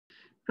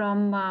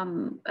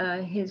from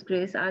His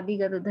Grace Adi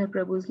Gadadhar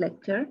Prabhu's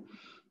lecture.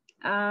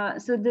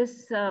 So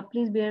this,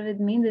 please bear with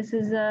me, this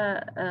is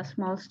a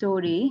small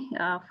story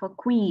for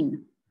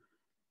Queen.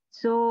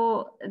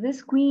 So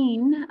this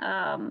queen,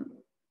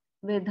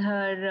 with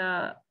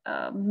her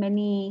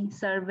many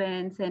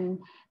servants and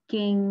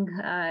king,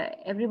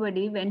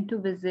 everybody went to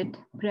visit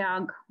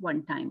Prayag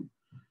one time.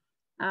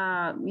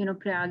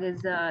 Prayag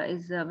is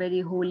a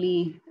very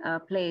holy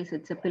place.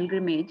 It's a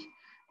pilgrimage.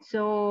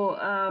 So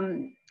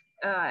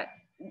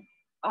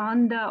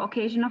on the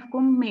occasion of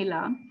Kumbh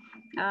Mela,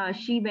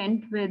 she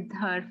went with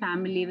her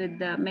family, with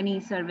the many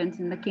servants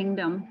in the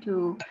kingdom,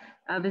 to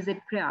visit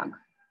Prayag.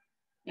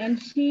 And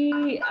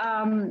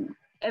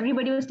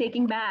everybody was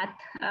taking bath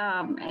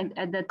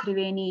at the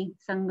Triveni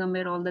Sangam,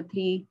 where all the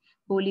three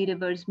holy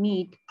rivers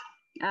meet.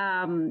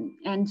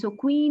 And so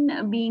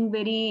Queen, being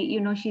very,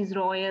 she's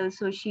royal,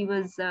 so she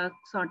was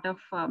sort of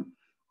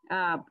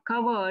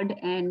covered,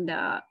 and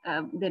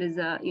there is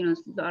a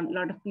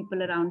lot of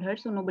people around her,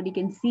 so nobody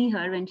can see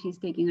her when she's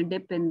taking a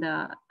dip in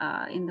the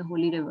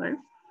holy river.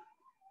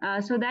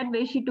 So that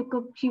way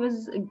she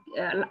was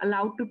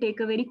allowed to take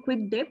a very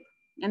quick dip,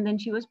 and then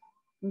she was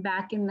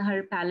back in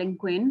her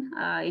palanquin,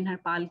 in her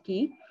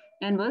palki,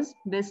 and was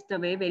whisked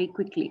away very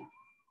quickly.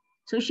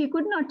 So she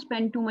could not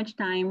spend too much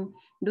time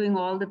doing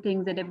all the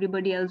things that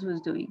everybody else was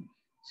doing.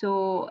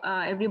 So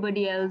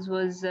everybody else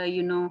was,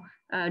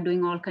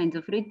 doing all kinds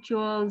of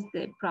rituals,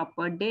 the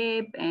proper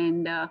dip,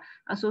 and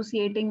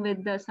associating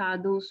with the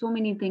sadhu, so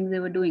many things they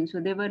were doing.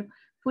 So they were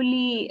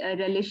fully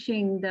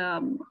relishing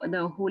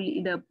the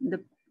holy, the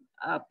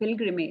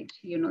pilgrimage,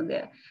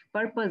 the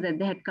purpose that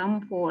they had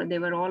come for. They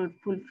were all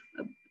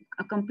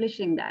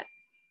accomplishing that.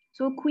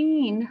 So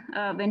Queen,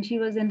 when she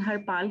was in her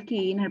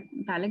palki, in her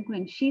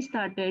palanquin, she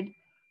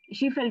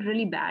felt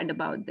really bad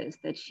about this,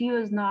 that she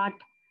was not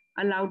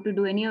allowed to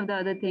do any of the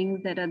other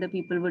things that other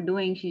people were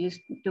doing. She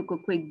just took a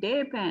quick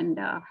dip and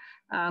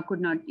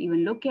could not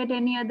even look at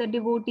any other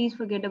devotees,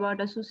 forget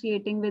about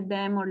associating with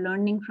them or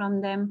learning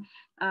from them,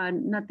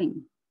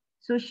 nothing.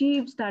 So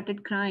she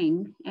started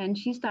crying and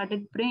she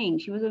started praying.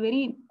 She was a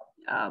very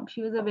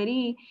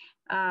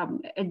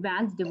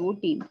advanced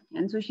devotee.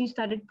 And so she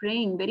started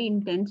praying very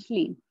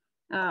intensely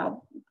to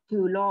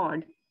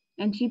Lord.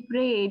 And she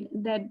prayed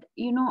that,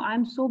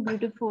 I'm so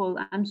beautiful,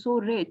 I'm so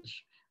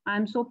rich,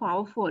 I'm so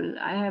powerful,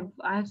 I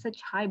have such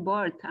high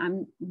birth,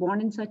 I'm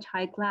born in such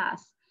high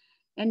class,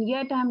 and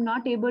yet I'm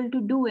not able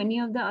to do any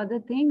of the other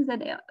things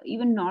that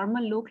even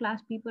normal low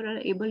class people are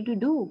able to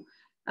do.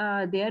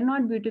 They are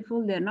not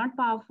beautiful, they're not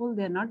powerful,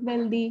 they're not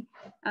wealthy,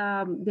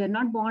 they're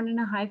not born in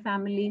a high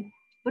family.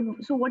 But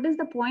so what is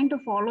the point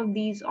of all of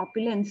these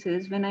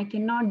opulences when I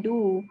cannot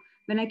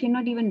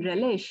even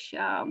relish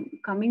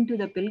coming to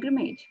the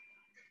pilgrimage?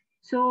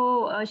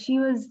 So she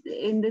was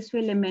in this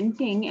way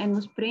lamenting and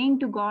was praying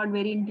to God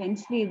very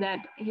intensely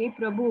that, hey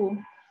Prabhu,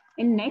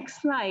 in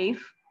next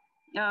life,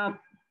 uh,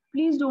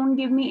 please don't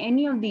give me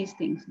any of these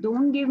things.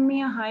 Don't give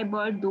me a high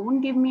birth. Don't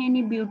give me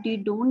any beauty.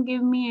 Don't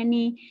give me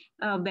any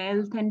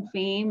wealth and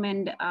fame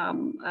and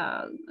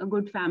a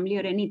good family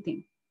or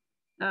anything,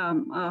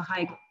 a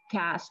high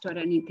caste or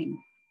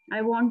anything.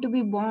 I want to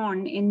be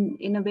born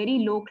in a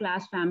very low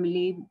class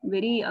family,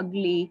 very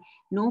ugly,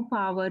 no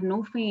power,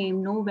 no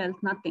fame, no wealth,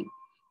 nothing.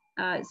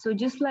 So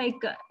just like,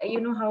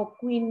 how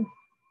Queen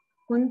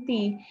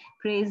Kunti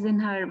prays in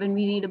her, when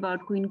we read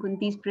about Queen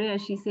Kunti's prayer,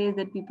 she says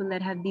that people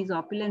that have these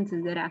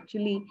opulences,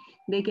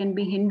 they can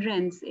be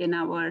hindrance in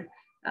our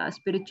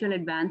spiritual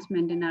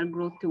advancement, in our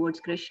growth towards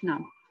Krishna.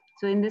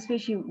 So in this way,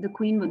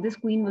 this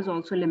queen was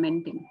also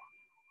lamenting.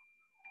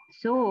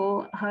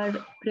 So her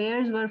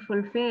prayers were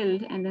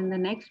fulfilled, and in the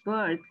next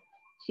birth,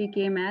 she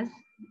came as,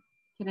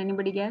 can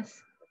anybody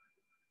guess?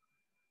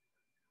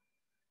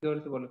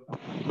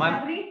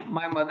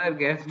 My mother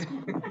guessed.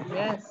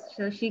 Yes,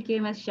 so she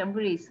came as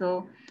Shabri.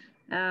 So,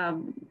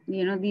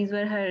 these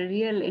were her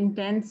real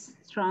intense,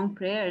 strong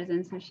prayers.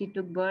 And so she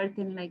took birth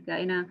in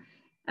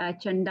a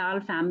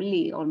Chandal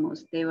family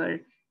almost. They were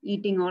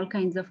eating all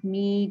kinds of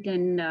meat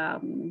and,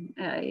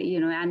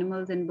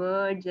 animals and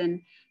birds.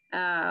 And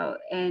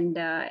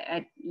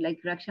at like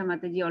Raksha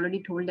Mataji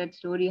already told that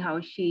story, how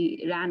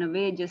she ran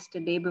away just a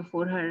day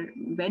before her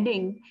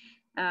wedding.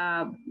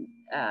 Uh,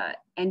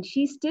 and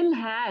she still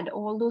had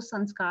all those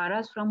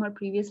sanskaras from her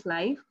previous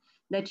life,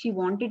 that she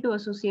wanted to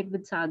associate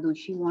with sadhu.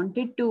 She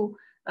wanted to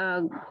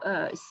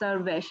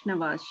serve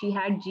Vaishnavas. She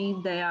had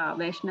Jeev Daya,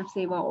 Vaishnav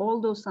Seva, all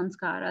those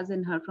sanskaras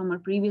in her from her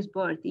previous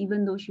birth,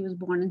 even though she was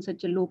born in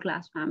such a low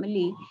class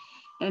family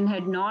and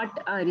had not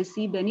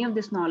received any of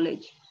this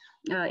knowledge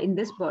in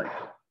this birth.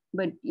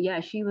 But yeah,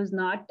 she was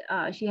not,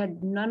 she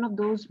had none of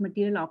those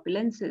material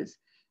opulences.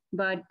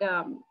 But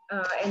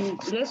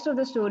and rest of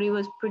the story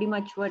was pretty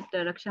much what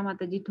Raksha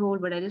Mataji told,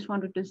 but I just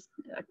wanted to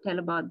tell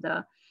about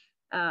the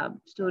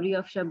story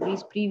of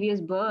Shabri's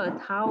previous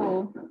birth,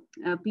 how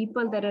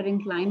people that are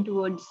inclined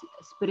towards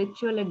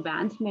spiritual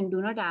advancement do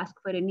not ask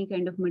for any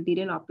kind of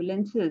material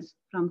opulences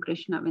from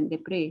Krishna when they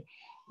pray.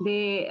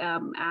 They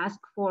ask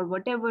for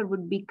whatever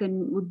would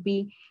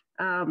be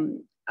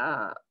um,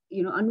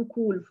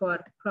 anukul for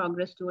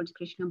progress towards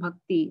Krishna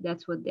bhakti.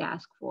 That's what they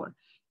ask for.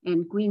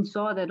 And Queen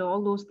saw that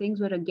all those things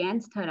were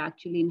against her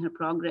actually in her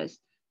progress.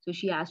 So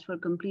she asked for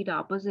complete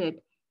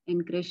opposite,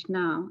 and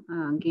Krishna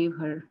gave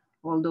her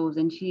all those.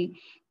 And she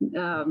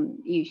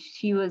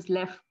was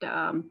left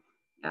a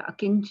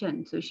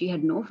kinchan. So she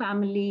had no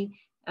family.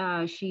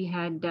 She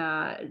had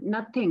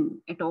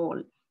nothing at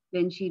all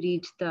when she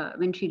reached the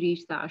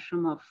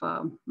ashram of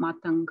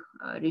Matang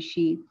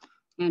Rishi,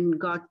 and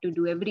got to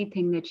do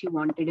everything that she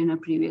wanted in her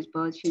previous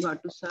birth. She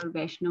got to serve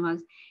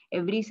Vaishnavas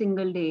every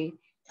single day.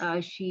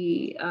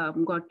 She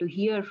got to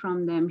hear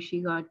from them.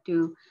 She got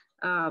to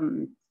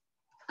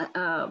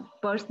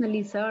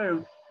personally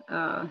serve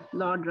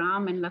Lord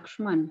Ram and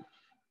Lakshman.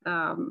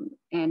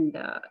 And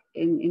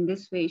in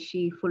this way,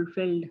 she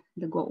fulfilled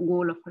the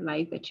goal of her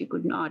life that she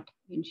could not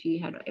when she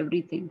had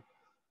everything.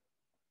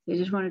 So I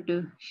just wanted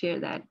to share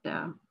that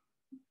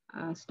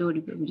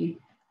story, Prabhuji.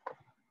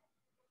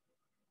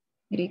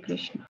 Hare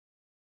Krishna.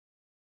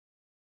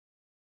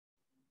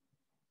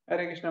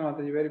 Hare Krishna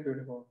Mataji, very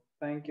beautiful.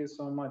 Thank you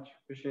so much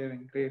for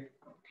sharing. Great.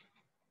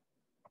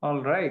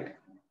 All right.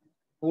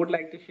 Who would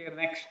like to share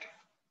next?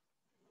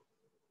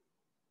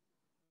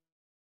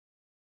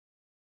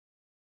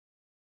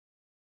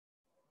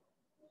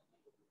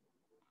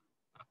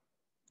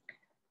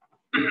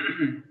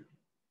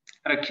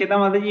 Rakshita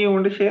Mataji, you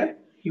want to share?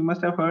 You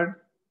must have heard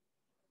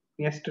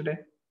yesterday.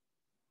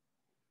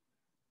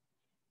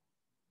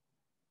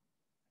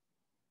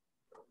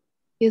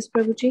 Yes,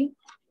 Prabhuji.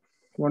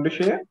 Want to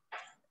share?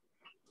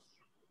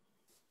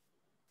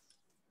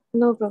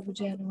 No,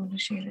 Prabhuji, I don't want to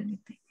share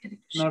anything.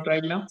 Not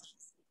right now?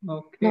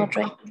 Okay. Not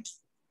right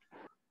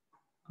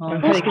now.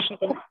 Hare Krishna.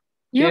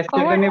 Yes,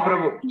 Chaitanya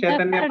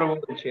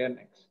Prabhu will share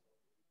next.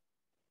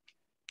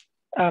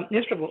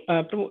 Yes,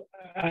 Prabhu.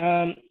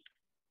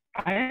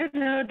 I had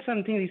heard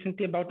something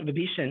recently about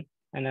Vibhishan,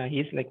 and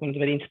he's like one of the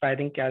very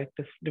inspiring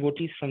characters,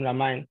 devotees from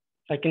Ramayana.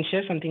 So I can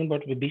share something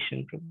about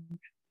Vibhishan, Prabhu.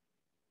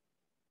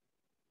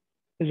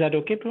 Is that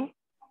okay, Prabhu?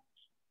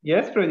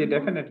 Yes, Prabhuji,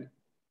 definitely.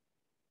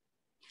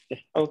 Yes.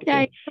 Okay.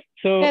 Yeah,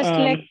 so,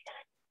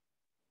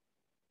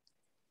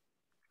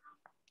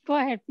 go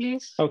ahead,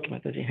 please. Okay,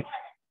 Mataji.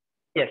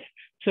 Yes.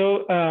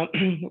 So,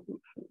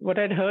 what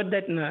I'd heard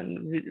that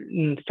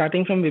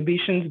starting from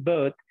Vibhishan's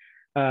birth,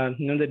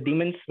 the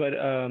demons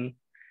were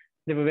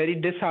they were very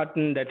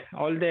disheartened that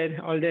all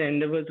their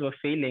endeavors were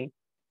failing,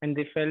 and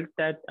they felt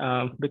that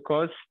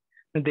because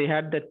they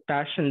had that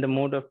passion, the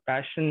mode of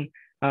passion,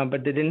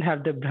 but they didn't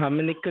have the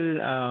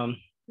Brahmanical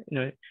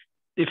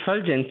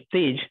effulgence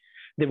stage.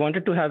 They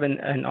wanted to have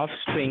an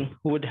offspring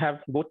who would have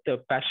both the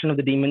passion of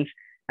the demons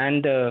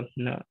and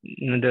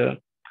the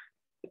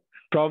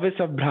prowess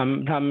of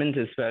Brahmins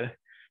as well.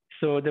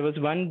 So there was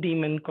one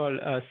demon called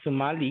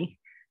Sumali.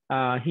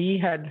 He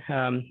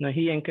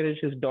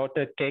encouraged his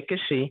daughter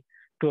Kaikeshi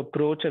to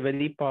approach a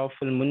very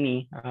powerful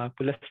Muni,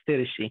 Pulasthi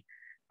Rishi.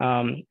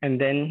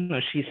 And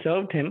then she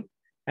served him,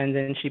 and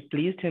then she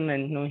pleased him,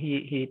 and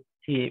he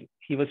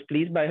was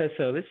pleased by her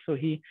service. So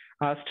he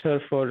asked her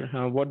for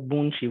what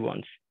boon she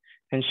wants.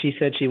 And she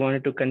said she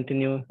wanted to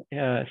continue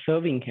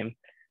serving him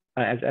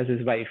as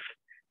his wife.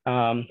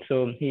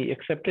 So he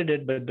accepted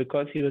it, but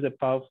because he was a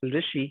powerful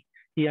Rishi,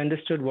 he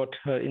understood what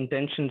her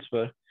intentions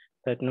were.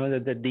 That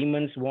that the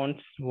demons want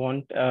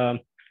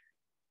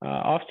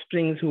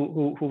offsprings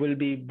who will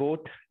be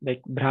both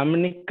like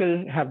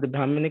Brahmanical, have the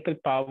Brahmanical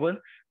power,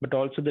 but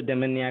also the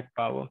demoniac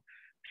power.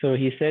 So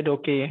he said,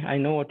 okay, I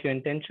know what your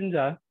intentions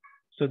are.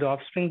 So the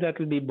offspring that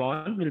will be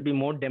born will be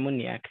more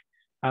demoniac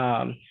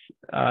than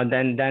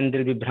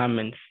there'll be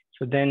Brahmins.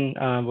 So then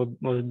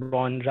was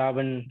born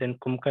Ravan, then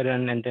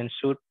Kumkaran, and then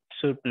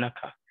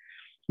Surpanakha.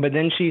 But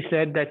then she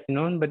said that,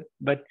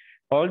 but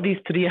all these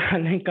three are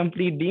like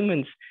complete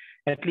demons.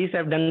 At least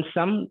I've done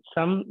some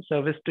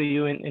service to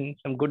you in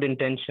some good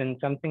intention,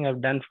 something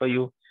I've done for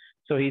you.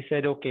 So he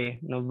said, okay,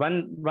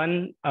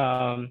 one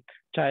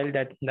child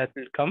that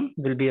will come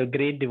will be a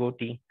great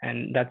devotee.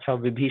 And that's how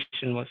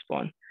Vibhishan was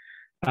born.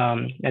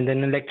 And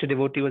then a lecture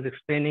devotee was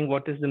explaining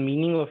what is the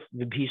meaning of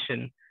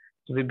Vibhishan.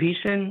 So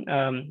Vibhishan,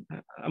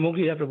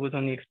 Amoghiya Prabhu was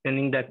only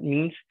explaining that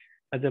means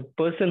as a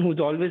person who's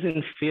always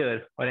in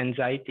fear or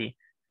anxiety.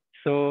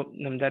 So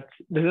that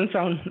doesn't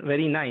sound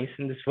very nice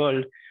in this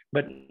world,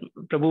 but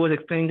Prabhu was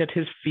explaining that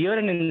his fear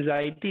and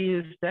anxiety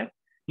is that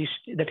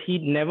he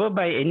never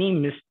by any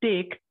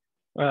mistake,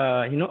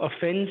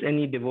 offends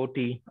any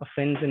devotee,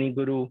 offends any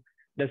guru,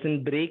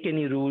 doesn't break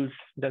any rules,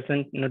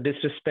 doesn't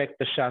disrespect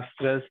the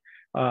shastras,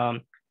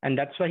 and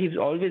that's why he's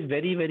always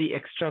very, very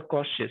extra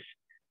cautious,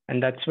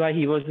 and that's why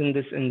he was in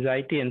this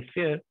anxiety and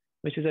fear,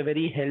 which is a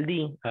very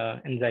healthy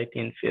anxiety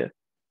and fear.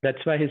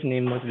 That's why his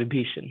name was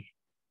Vibhishan.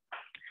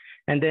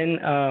 And then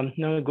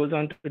it goes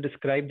on to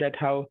describe that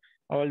how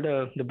all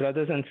the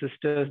brothers and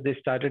sisters, they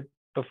started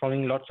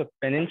performing lots of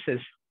penances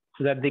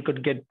so that they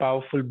could get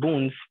powerful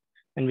boons.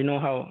 And we know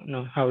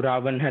how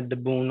Ravan had the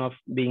boon of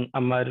being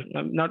Amar,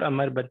 not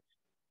Amar, but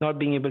not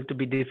being able to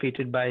be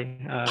defeated by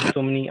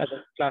so many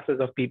other classes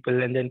of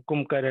people. And then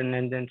Kumkaran,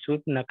 and then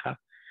Surpanakha.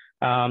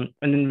 And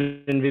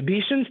then when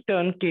Vibhishan's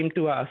turn came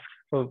to ask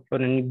for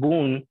any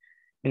boon.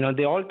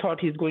 They all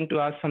thought he's going to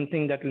ask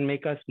something that will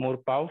make us more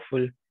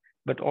powerful.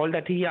 But all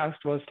that he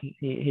asked was,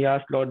 he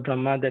asked Lord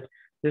Brahma that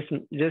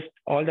just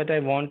all that I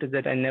want is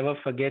that I never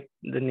forget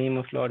the name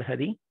of Lord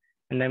Hari,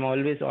 and I'm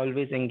always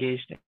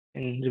engaged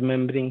in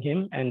remembering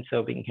him and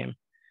serving him.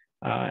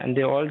 And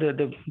they all,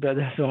 the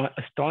brothers were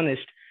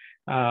astonished,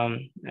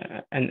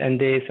 and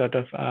they sort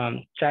of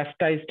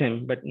chastised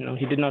him, but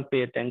he did not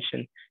pay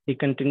attention. He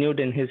continued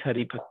in his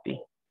Hari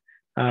Bhakti.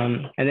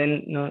 And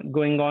then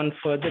going on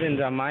further in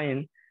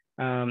Ramayana,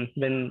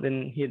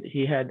 when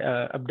he had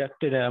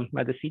abducted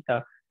Mother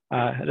Sita,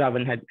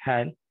 Ravan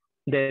had.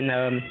 Then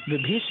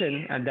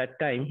Vibhishan at that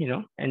time,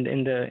 and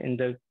in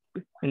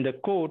the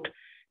court,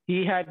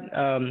 he had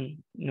warned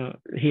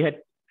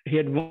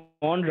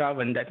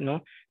Ravan that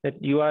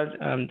that you are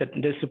that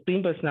the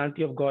Supreme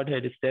Personality of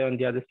Godhead is there on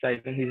the other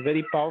side, and he's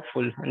very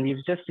powerful. And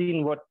we've just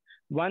seen what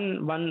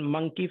one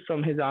monkey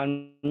from his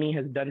army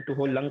has done to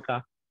whole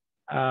Lanka.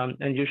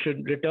 And you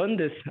should return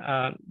this.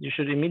 You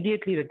should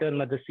immediately return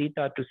Mother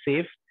Sita to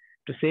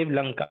save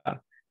Lanka.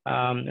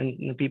 And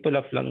the people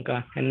of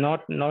Lanka, and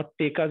not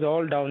take us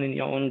all down in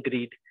your own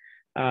greed.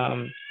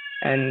 And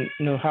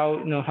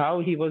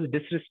how he was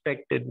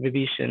disrespected,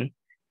 Vibhishan,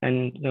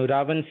 and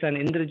Ravan's son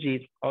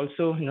Indrajit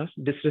also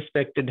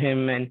disrespected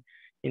him, and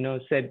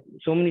said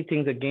so many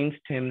things against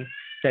him.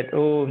 Said,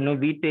 oh no,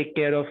 we take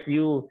care of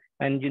you,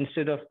 and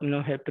instead of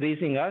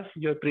praising us,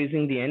 you're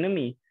praising the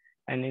enemy.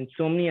 And in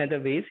so many other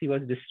ways, he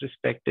was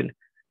disrespected.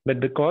 But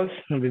because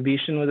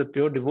Vibhishan was a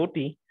pure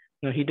devotee,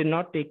 he did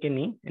not take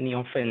any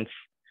offense.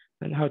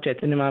 And how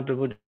Chaitanya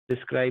Mahaprabhu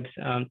describes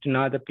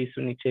Tunadapi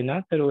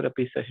Sunichena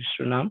Tarorapi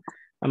Sahishrunam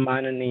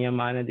Amananiya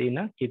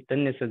Manadena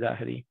Kirtanya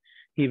Sadahari.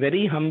 He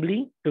very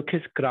humbly took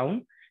his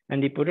crown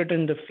and he put it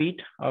in the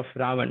feet of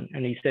Ravan.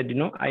 And he said,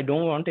 I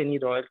don't want any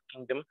royal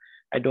kingdom.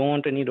 I don't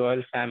want any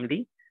royal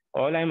family.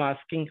 All I'm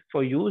asking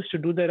for you is to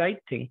do the right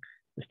thing,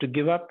 is to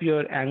give up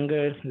your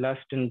anger,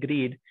 lust, and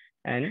greed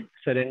and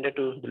surrender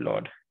to the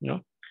Lord.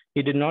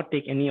 He did not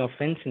take any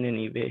offense in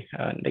any way,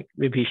 like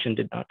Vibhishan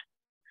did not.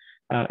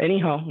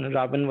 Anyhow,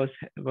 Ravan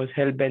was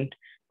hell-bent,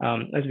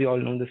 as we all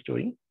know the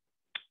story.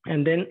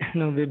 And then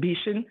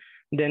Vibhishan,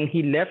 then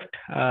he left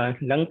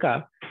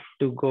Lanka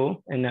to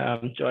go and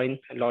join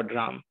Lord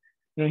Ram.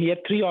 He had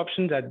three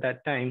options at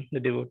that time, the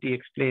devotee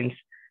explains.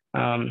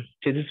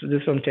 This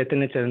is from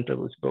Chaitanya Charan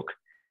Prabhu's book,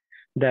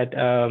 that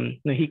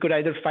he could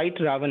either fight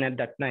Ravan at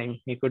that time.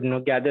 He could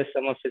gather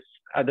some of his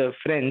other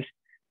friends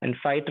and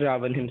fight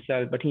Ravan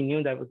himself, but he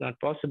knew that was not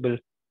possible.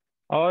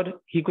 Or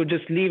he could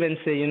just leave and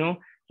say,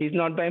 he's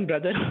not my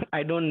brother.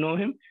 I don't know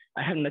him.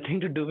 I have nothing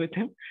to do with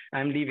him.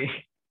 I'm leaving.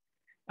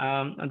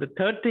 And the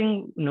third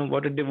thing,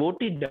 what a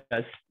devotee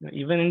does,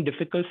 even in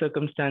difficult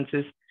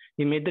circumstances,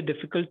 he made the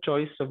difficult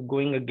choice of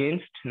going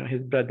against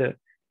his brother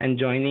and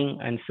joining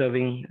and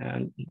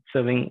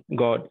serving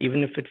God,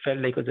 even if it felt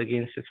like it was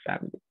against his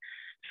family.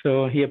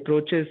 So he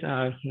approaches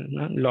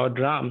Lord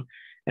Ram.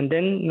 And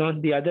then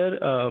the other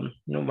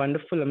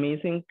wonderful,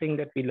 amazing thing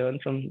that we learn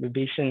from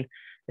Vibhishan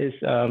is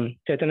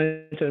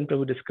Chaitanya Charan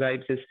Prabhu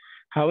describes is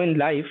how in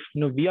life,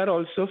 we are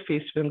also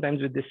faced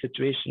sometimes with this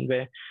situation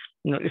where,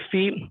 if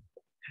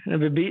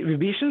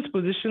Vibhishan's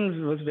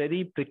position was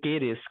very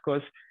precarious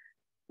because,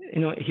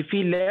 when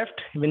he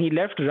left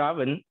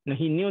Ravan,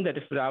 he knew that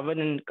if Ravan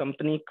and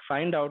company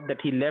find out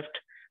that he left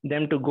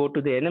them to go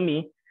to the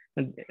enemy,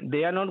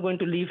 they are not going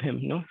to leave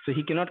him, so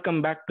he cannot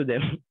come back to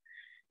them.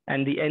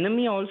 And the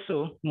enemy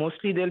also,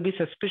 mostly they'll be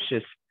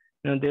suspicious.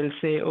 They'll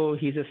say, oh,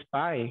 he's a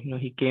spy.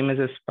 He came as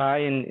a spy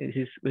and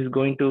he's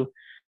going to,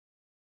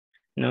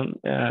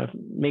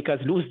 make us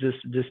lose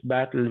this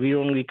battle.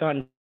 We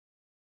can't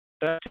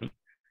trust him.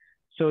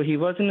 So he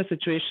was in a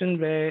situation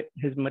where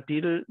his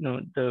material,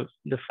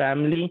 the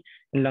family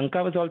in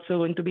Lanka was also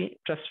going to be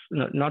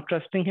not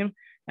trusting him,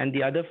 and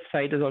the other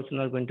side is also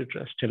not going to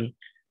trust him.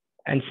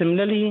 And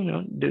similarly,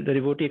 the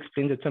devotee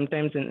explains that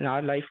sometimes in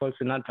our life, also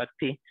in our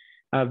bhakti,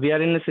 we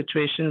are in a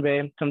situation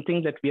where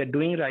something that we are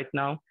doing right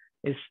now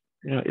is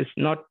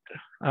not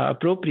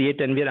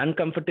appropriate, and we are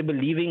uncomfortable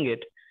leaving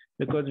it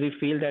because we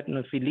feel that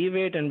if we leave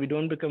it and we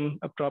don't become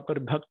a proper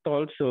bhakt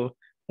also,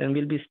 then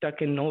we'll be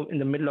stuck in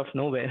the middle of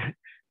nowhere.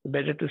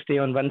 Better to stay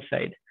on one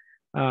side.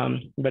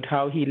 But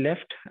how he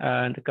left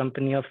the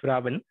company of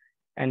Ravan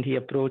and he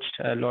approached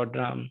Lord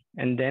Ram.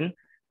 And then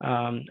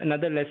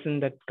another lesson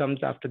that comes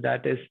after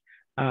that is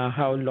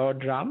how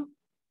Lord Ram,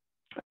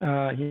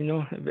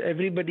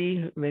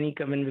 everybody, when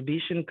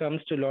Vibhishan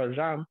comes to Lord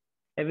Ram,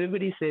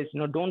 everybody says,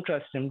 don't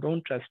trust him,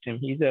 don't trust him.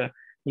 He's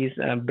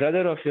a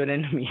brother of your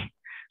enemy.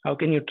 How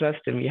can you trust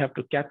him? You have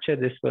to capture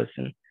this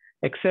person.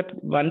 Except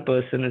one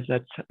person, is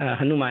that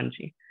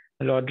Hanumanji.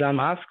 Lord Ram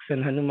asks,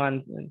 and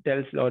Hanuman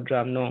tells Lord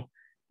Ram, no,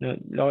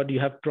 Lord, you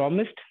have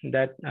promised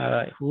that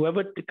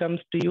whoever comes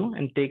to you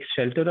and takes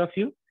shelter of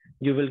you,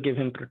 you will give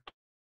him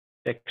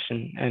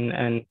protection.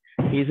 And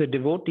he's a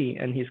devotee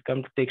and he's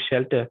come to take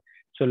shelter.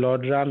 So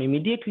Lord Ram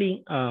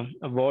immediately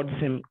awards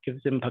him,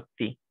 gives him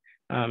bhakti.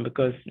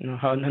 Because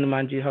how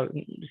Hanumanji, how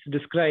it's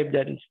described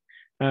that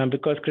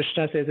because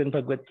Krishna says in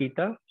Bhagavad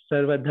Gita,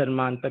 sarva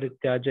dharman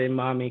parityajay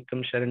mam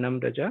ekam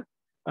sharanam raja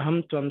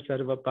aham tvam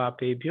sarva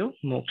papebhyo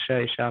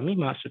moksha ishami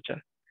masucha.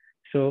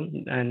 So,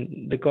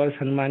 and because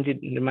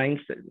Hanumanji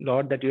reminds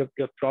Lord that you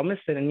have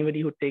promised that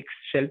anybody who takes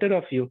shelter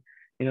of you,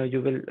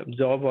 you will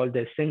absorb all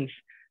their sins.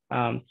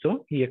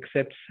 So he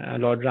accepts,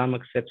 Lord Ram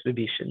accepts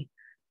Vibhishan.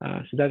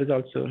 So that is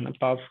also a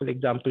powerful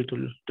example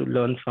to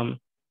learn from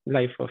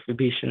life of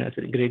Vibhishan as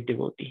a great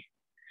devotee.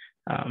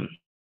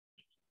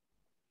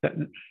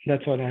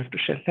 That's all I have to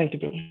share. Thank you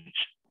very much.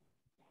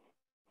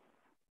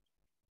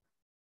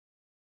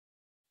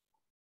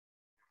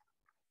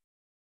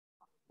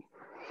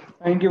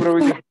 Thank you,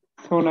 Prabhuji.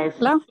 So nice.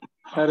 Hello?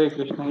 Hare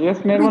Krishna. Yes,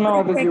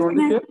 Nirmala Mataji, you want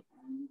to share?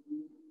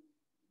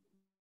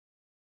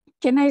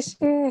 Can I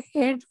say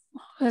add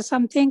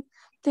something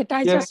that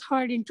I Yes. just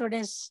heard in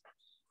today's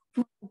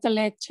the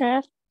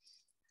lecture,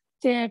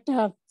 that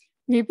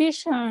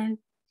Vibhishan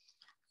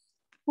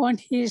on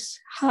his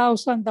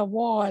house on the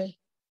wall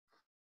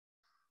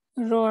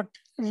wrote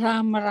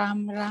Ram,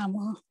 Ram,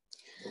 Rama.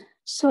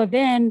 So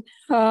then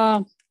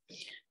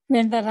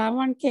when the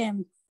Ravan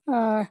came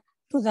to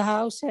the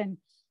house and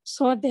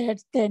saw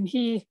that, then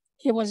he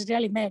was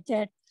really mad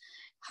that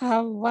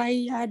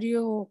why are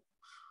you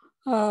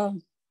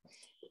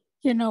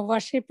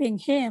worshipping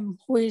him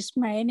who is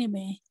my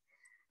enemy?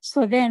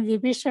 So then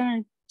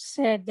Vibhishan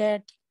said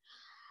that,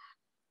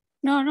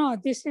 no,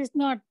 this is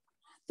not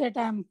that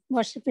I'm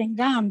worshipping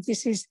Ram.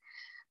 This is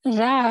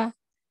Ra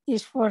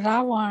is for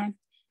Ravan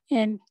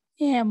and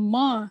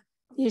Ma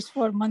is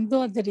for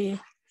Mandodari.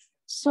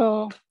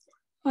 So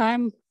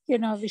I'm,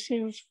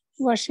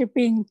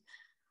 worshipping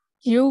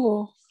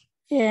you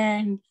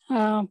and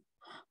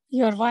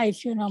your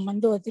wife,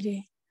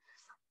 Mandodari.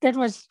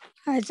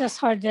 I just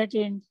heard that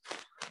in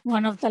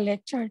one of the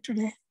lecture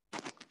today.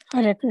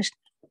 Hare Krishna.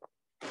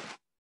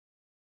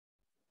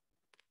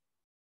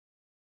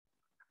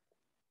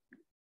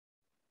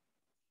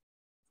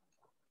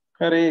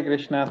 Hare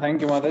Krishna.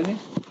 Thank you, Mataji.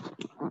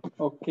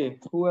 Okay,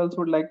 who else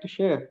would like to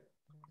share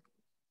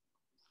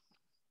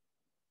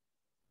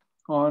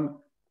on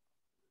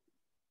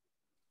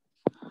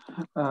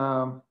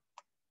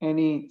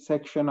any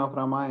section of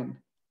Ramayana?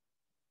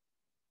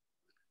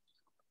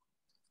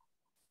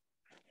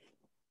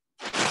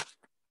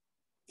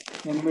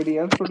 Anybody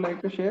else would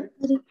like to share?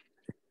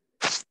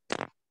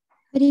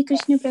 Hare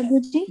Krishna,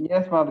 Prabhuji.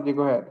 Yes, Mataji,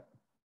 go ahead.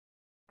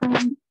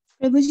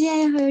 Prabhuji,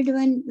 I heard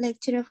one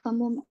lecture of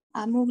Amog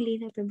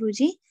Leela,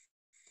 Prabhuji.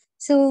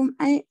 So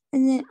a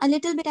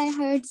little bit I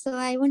heard, so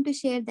I want to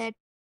share that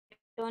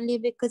only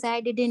because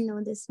I didn't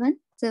know this one.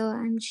 So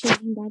I'm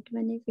sharing that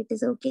one if it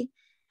is okay.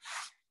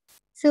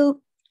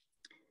 So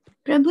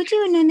Prabhuji,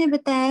 उन्होंने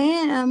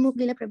बताया Amog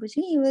Leela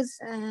Prabhuji, he was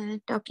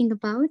talking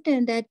about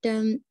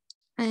that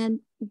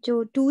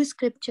जो two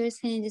scriptures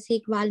हैं, जैसे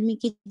एक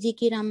वाल्मीकि जी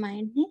की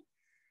रामायण है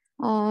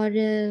और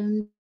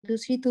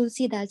दूसरी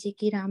तुलसीदास जी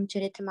की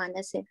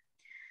रामचरितमानस है.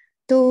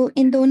 तो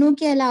इन दोनों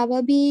के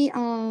अलावा भी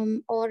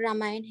और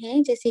रामायण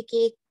है, जैसे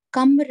कि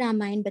कंब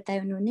रामायण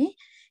बताया उन्होंने.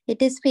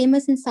 It is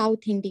famous in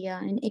south India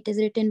and it is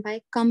written by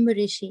कंब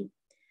ऋषि.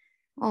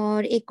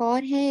 और एक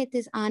और है, it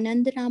is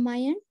Anand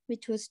Ramayan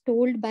which was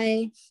told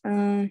by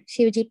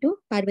Shiv ji to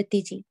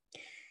Parvati ji.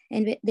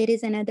 And there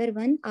is another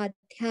one,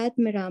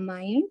 आध्यात्म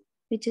Ramayan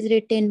which is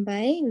written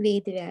by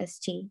Ved Vyas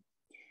ji.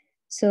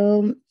 So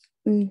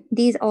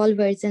these all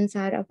versions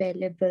are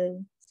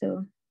available. So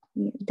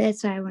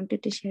that's why I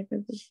wanted to share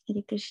with you.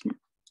 Hare Krishna.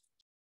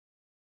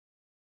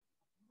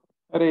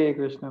 Hare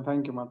Krishna.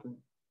 Thank you, Mataji.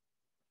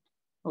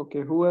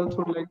 Okay, who else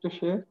would like to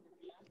share?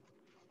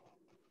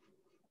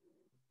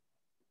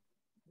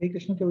 Hare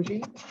Krishna, Prabhuji.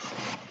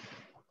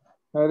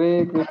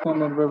 Hare Krishna,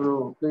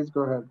 Nirvabhu. Please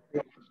go ahead.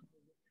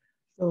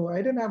 So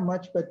I don't have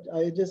much, but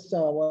I just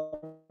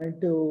wanted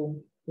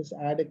to just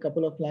add a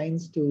couple of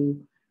lines to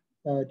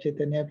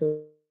Chaitanya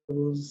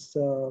Prabhu's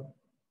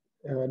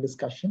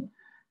discussion.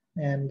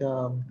 And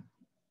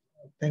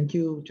thank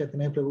you,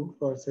 Chaitanya Prabhu,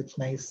 for such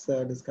nice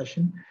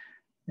discussion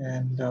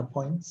and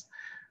points.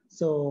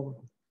 So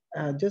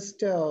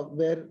just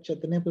where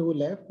Chaitanya Prabhu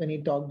left, when he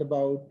talked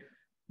about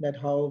that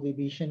how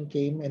Vibhishan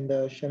came in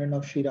the Sharan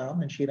of Shri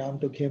Ram and Shri Ram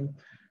took him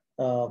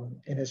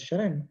in his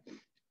Sharan.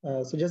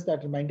 So just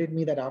that reminded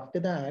me that after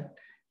that,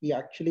 he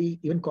actually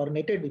even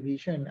coronated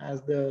Vibhishan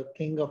as the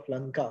king of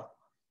Lanka,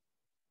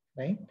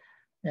 right?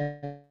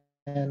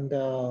 And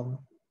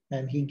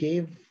he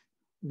gave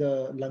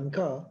the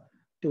Lanka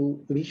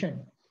to Vibhishan.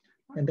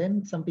 And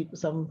then some people,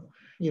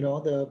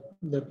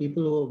 the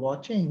people who were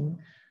watching,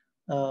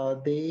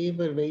 they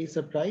were very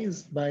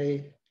surprised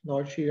by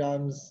Lord Shri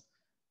Ram's,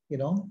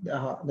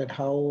 that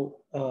how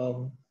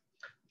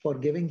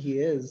forgiving he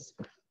is.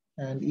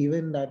 And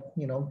even that,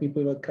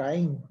 people were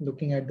crying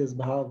looking at this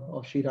bhav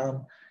of Shri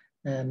Ram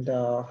and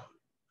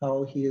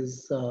how he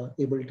is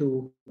able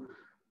to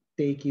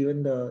take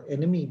even the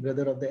enemy,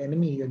 brother of the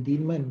enemy, a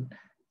demon,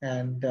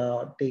 and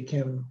take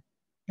him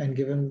and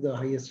give him the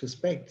highest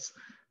respects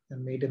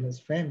and made him his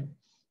friend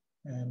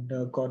and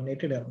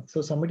coordinated him.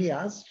 So somebody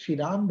asked Shri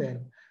Ram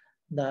then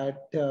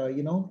that,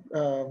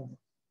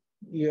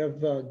 you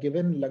have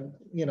given,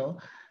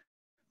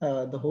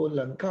 the whole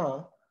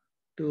Lanka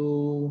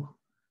to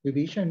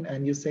Vibhishan,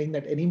 and you're saying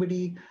that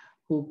anybody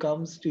who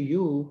comes to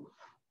you,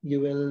 you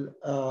will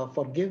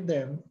forgive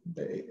them.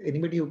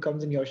 Anybody who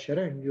comes in your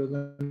Sharan, you're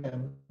going to forgive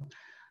them.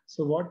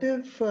 So what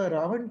if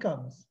Ravan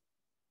comes?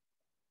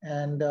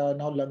 And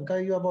now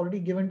Lanka you have already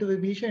given to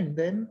Vibhishan,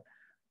 then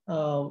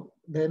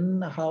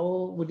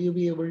how would you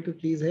be able to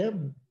please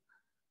him?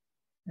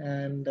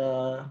 And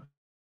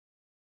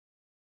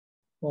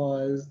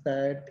was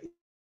that if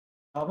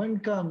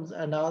Ravan comes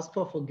and asks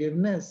for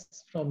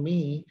forgiveness from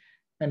me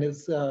and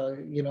is,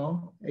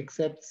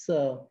 accepts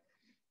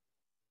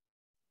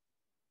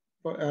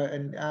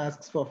and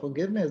asks for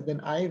forgiveness,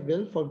 then I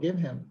will forgive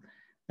him.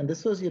 And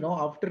this was,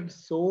 after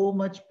so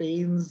much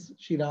pains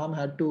Sri Ram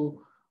had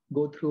to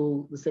go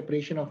through, the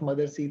separation of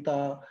Mother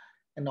Sita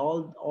and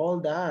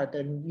all that.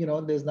 And,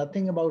 there's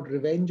nothing about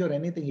revenge or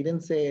anything. He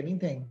didn't say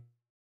anything.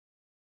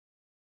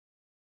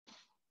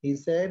 He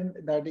said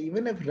that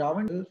even if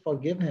Ravan will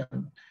forgive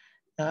him,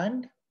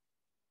 and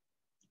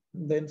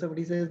then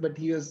somebody says, but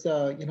he was,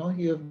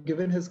 he have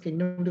given his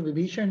kingdom to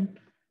Vibhishan,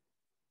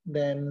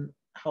 then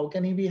how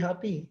can he be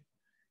happy?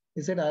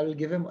 He said, I will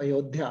give him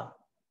Ayodhya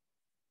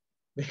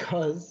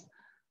because,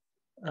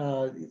 I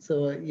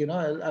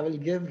will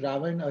give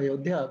Ravan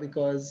Ayodhya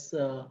because,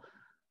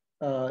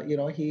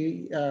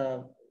 he,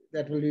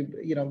 that will be,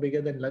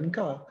 bigger than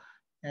Lanka.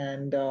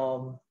 And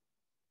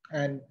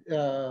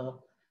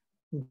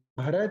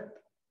Bharat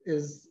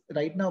is,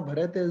 right now,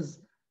 Bharat is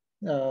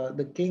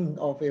the king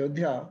of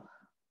Ayodhya,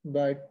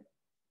 but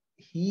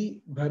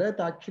Bharat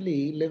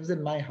actually lives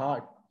in my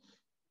heart.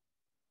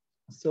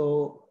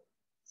 So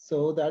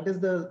that is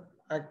the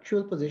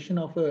actual position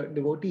of a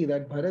devotee,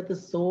 that Bharat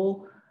is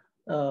so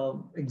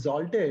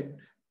exalted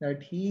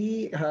that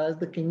he has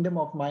the kingdom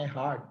of my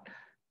heart,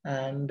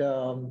 and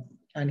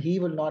he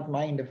will not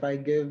mind if I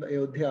give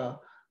Ayodhya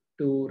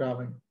to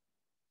Ravan.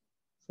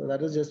 So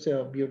that is just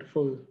a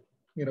beautiful,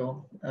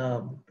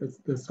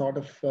 this sort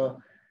of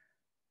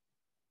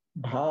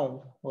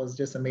bhav was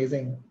just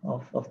amazing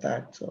of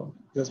that. So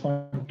just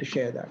wanted to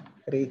share that.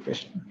 Hare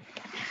Krishna.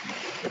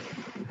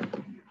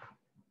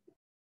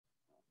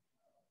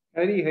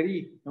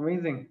 Hari,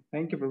 amazing.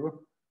 Thank you, Prabhu.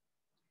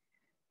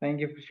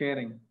 Thank you for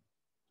sharing.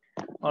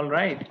 All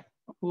right.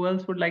 Who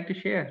else would like to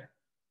share?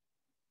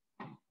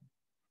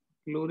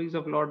 Glories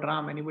of Lord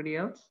Ram. Anybody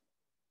else?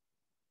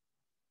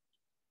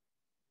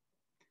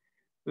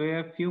 We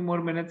have a few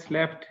more minutes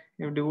left.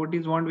 If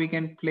devotees want, we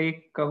can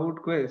play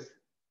Kahoot quiz.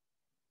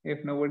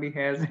 If nobody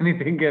has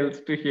anything else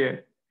to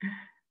share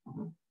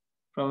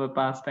from the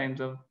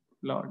pastimes of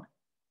Lord.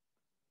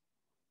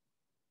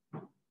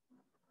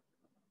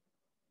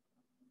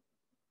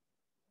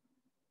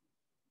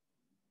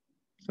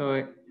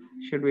 So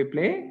should we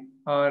play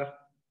or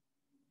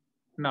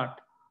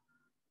not?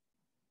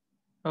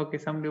 Okay,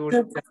 some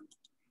devotees.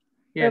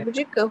 Yes.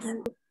 Prabhuji,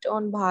 Kahoot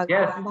on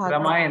Yes,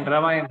 Bhagavad.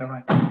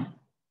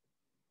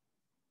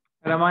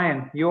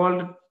 Ramayan. You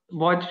all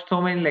watched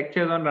so many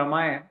lectures on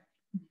Ramayan.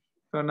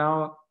 So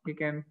now we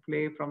can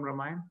play from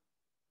Ramayan.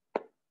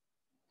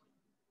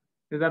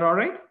 Is that all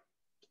right?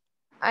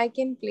 I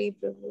can play,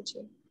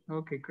 Prabhuji.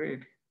 Okay,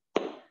 great.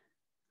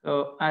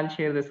 So I'll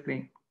share the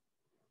screen.